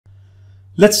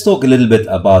Let's talk a little bit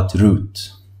about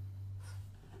root.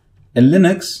 In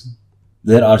Linux,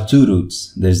 there are two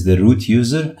roots. There's the root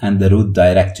user and the root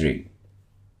directory.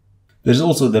 There's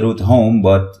also the root home,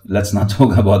 but let's not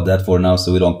talk about that for now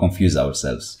so we don't confuse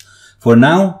ourselves. For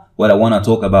now, what I want to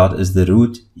talk about is the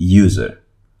root user.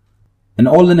 In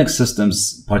all Linux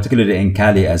systems, particularly in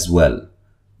Kali as well,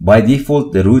 by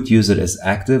default, the root user is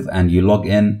active and you log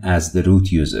in as the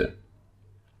root user.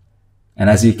 And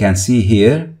as you can see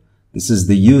here, this is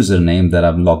the username that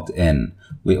I'm logged in.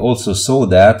 We also saw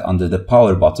that under the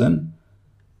power button.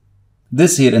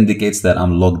 This here indicates that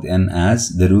I'm logged in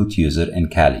as the root user in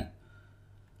Kali.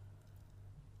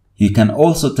 You can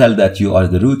also tell that you are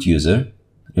the root user.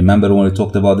 Remember when we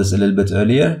talked about this a little bit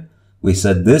earlier? We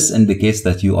said this indicates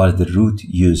that you are the root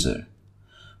user.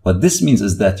 What this means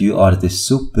is that you are the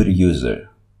super user,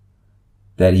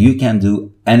 that you can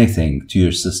do anything to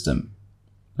your system.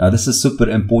 Now this is super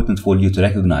important for you to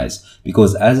recognize,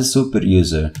 because as a super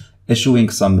user, issuing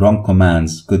some wrong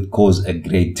commands could cause a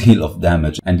great deal of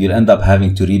damage and you'll end up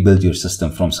having to rebuild your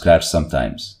system from scratch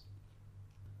sometimes.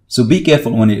 So be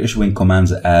careful when you're issuing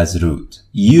commands as root.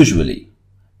 Usually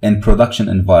in production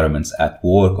environments at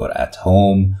work or at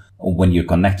home, or when you're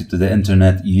connected to the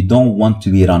internet, you don't want to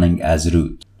be running as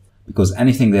root, because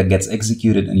anything that gets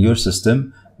executed in your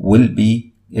system will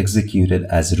be executed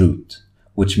as root,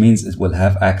 which means it will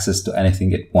have access to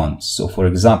anything it wants. So for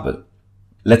example,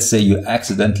 let's say you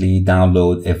accidentally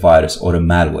download a virus or a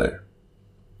malware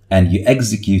and you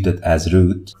execute it as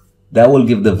root. That will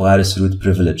give the virus root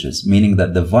privileges, meaning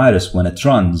that the virus, when it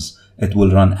runs, it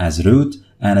will run as root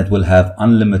and it will have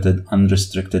unlimited,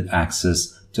 unrestricted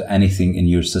access to anything in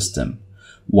your system.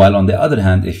 While on the other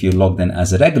hand, if you're logged in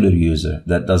as a regular user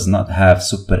that does not have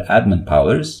super admin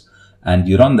powers and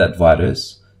you run that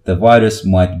virus, the virus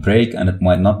might break and it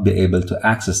might not be able to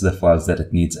access the files that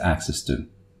it needs access to.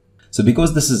 So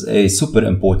because this is a super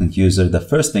important user, the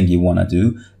first thing you want to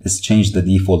do is change the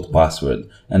default password.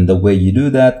 And the way you do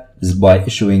that is by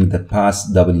issuing the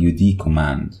passwd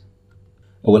command.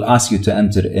 It will ask you to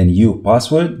enter a new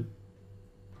password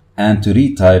and to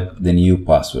retype the new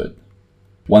password.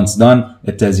 Once done,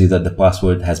 it tells you that the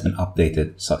password has been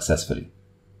updated successfully.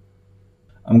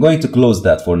 I'm going to close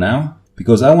that for now,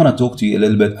 because I want to talk to you a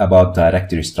little bit about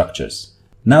directory structures.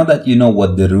 Now that you know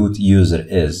what the root user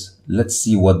is, let's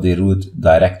see what the root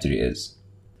directory is.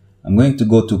 I'm going to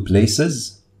go to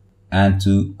Places and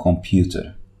to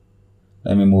Computer.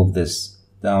 Let me move this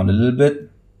down a little bit.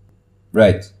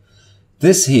 Right.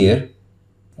 This here,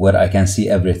 where I can see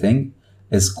everything,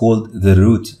 is called the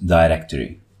root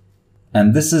directory.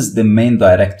 And this is the main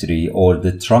directory, or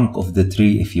the trunk of the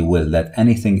tree, if you will, that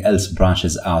anything else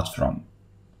branches out from.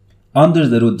 Under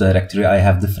the root directory, I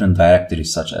have different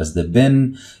directories such as the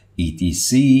bin,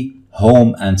 etc,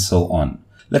 home, and so on.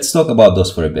 Let's talk about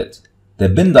those for a bit. The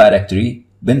bin directory,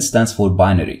 bin stands for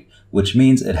binary, which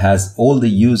means it has all the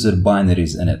user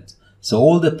binaries in it. So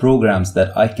all the programs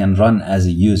that I can run as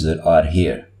a user are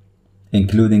here,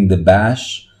 including the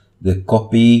bash, the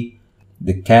copy,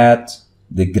 the cat,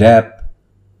 the grep,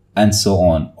 and so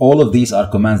on. All of these are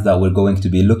commands that we're going to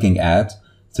be looking at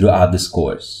throughout this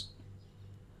course.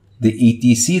 The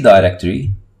etc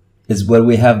directory is where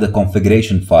we have the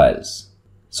configuration files.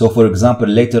 So for example,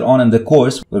 later on in the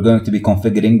course, we're going to be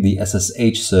configuring the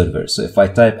SSH server. So if I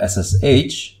type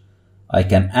SSH, I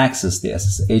can access the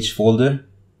SSH folder.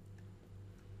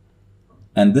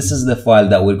 And this is the file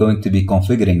that we're going to be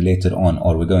configuring later on,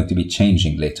 or we're going to be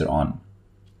changing later on.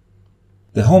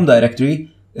 The home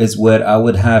directory is where I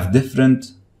would have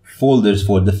different folders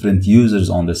for different users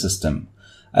on the system.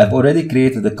 I've already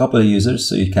created a couple of users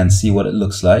so you can see what it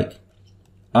looks like.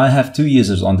 I have 2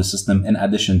 users on the system in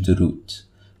addition to root,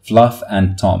 Fluff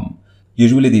and Tom.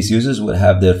 Usually these users will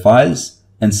have their files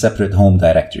in separate home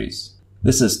directories.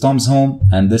 This is Tom's home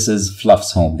and this is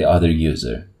Fluff's home, the other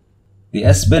user. The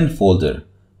sbin folder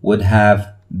would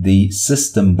have the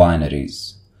system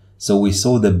binaries. So we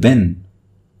saw the bin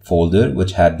folder,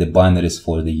 which had the binaries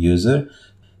for the user.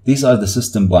 These are the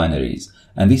system binaries,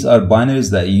 and these are binaries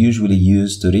that you usually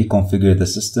use to reconfigure the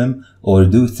system or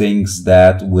do things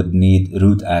that would need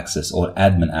root access or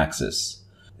admin access.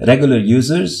 Regular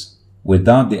users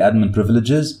without the admin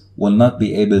privileges will not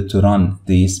be able to run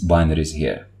these binaries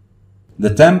here.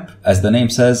 The temp, as the name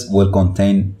says, will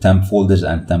contain temp folders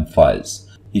and temp files.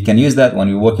 You can use that when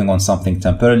you're working on something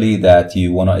temporarily that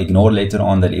you want to ignore later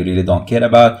on, that you really don't care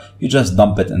about. You just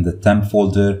dump it in the temp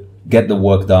folder, get the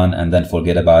work done, and then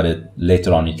forget about it.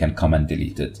 Later on, you can come and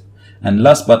delete it. And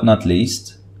last but not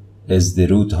least is the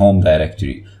root home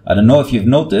directory. I don't know if you've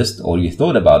noticed or you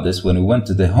thought about this. When we went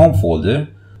to the home folder,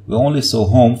 we only saw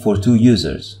home for 2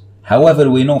 users. However,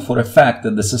 we know for a fact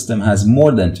that the system has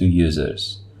more than 2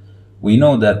 users. We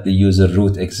know that the user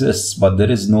root exists, but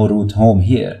there is no root home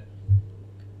here.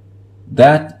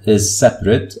 That is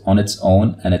separate on its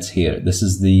own, and it's here. This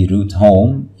is the root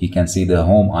home. You can see the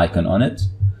home icon on it.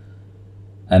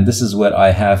 And this is where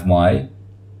I have my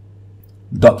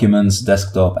documents,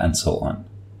 desktop, and so on.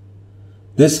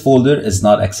 This folder is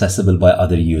not accessible by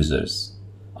other users.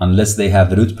 Unless they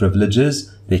have root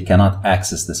privileges, they cannot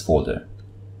access this folder.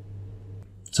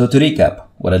 So to recap,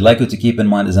 what I'd like you to keep in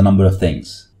mind is a number of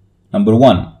things. Number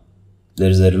 1,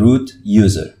 there's a root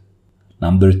user.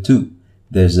 Number 2,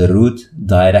 there's a root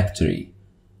directory,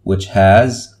 which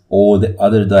has all the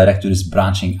other directories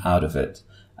branching out of it.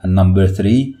 And number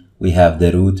 3, we have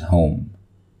the root home.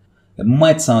 It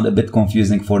might sound a bit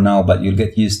confusing for now, but you'll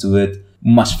get used to it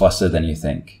much faster than you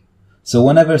think. So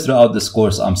whenever throughout this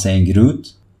course I'm saying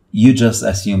root, you just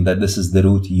assume that this is the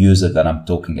root user that I'm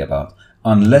talking about,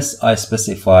 unless I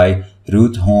specify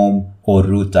root home or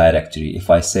root directory. If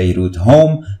I say root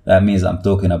home, that means I'm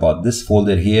talking about this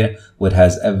folder here, which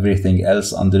has everything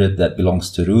else under it that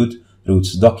belongs to root,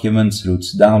 root's documents,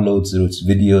 root's downloads, root's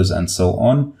videos, and so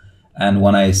on. And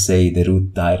when I say the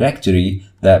root directory,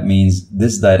 that means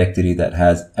this directory that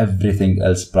has everything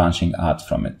else branching out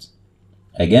from it.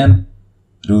 Again,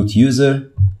 root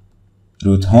user,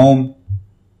 root home,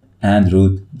 and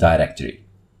root directory.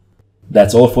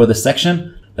 That's all for this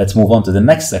section. Let's move on to the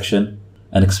next section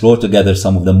and explore together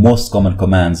some of the most common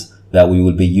commands that we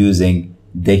will be using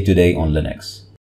day to day on Linux.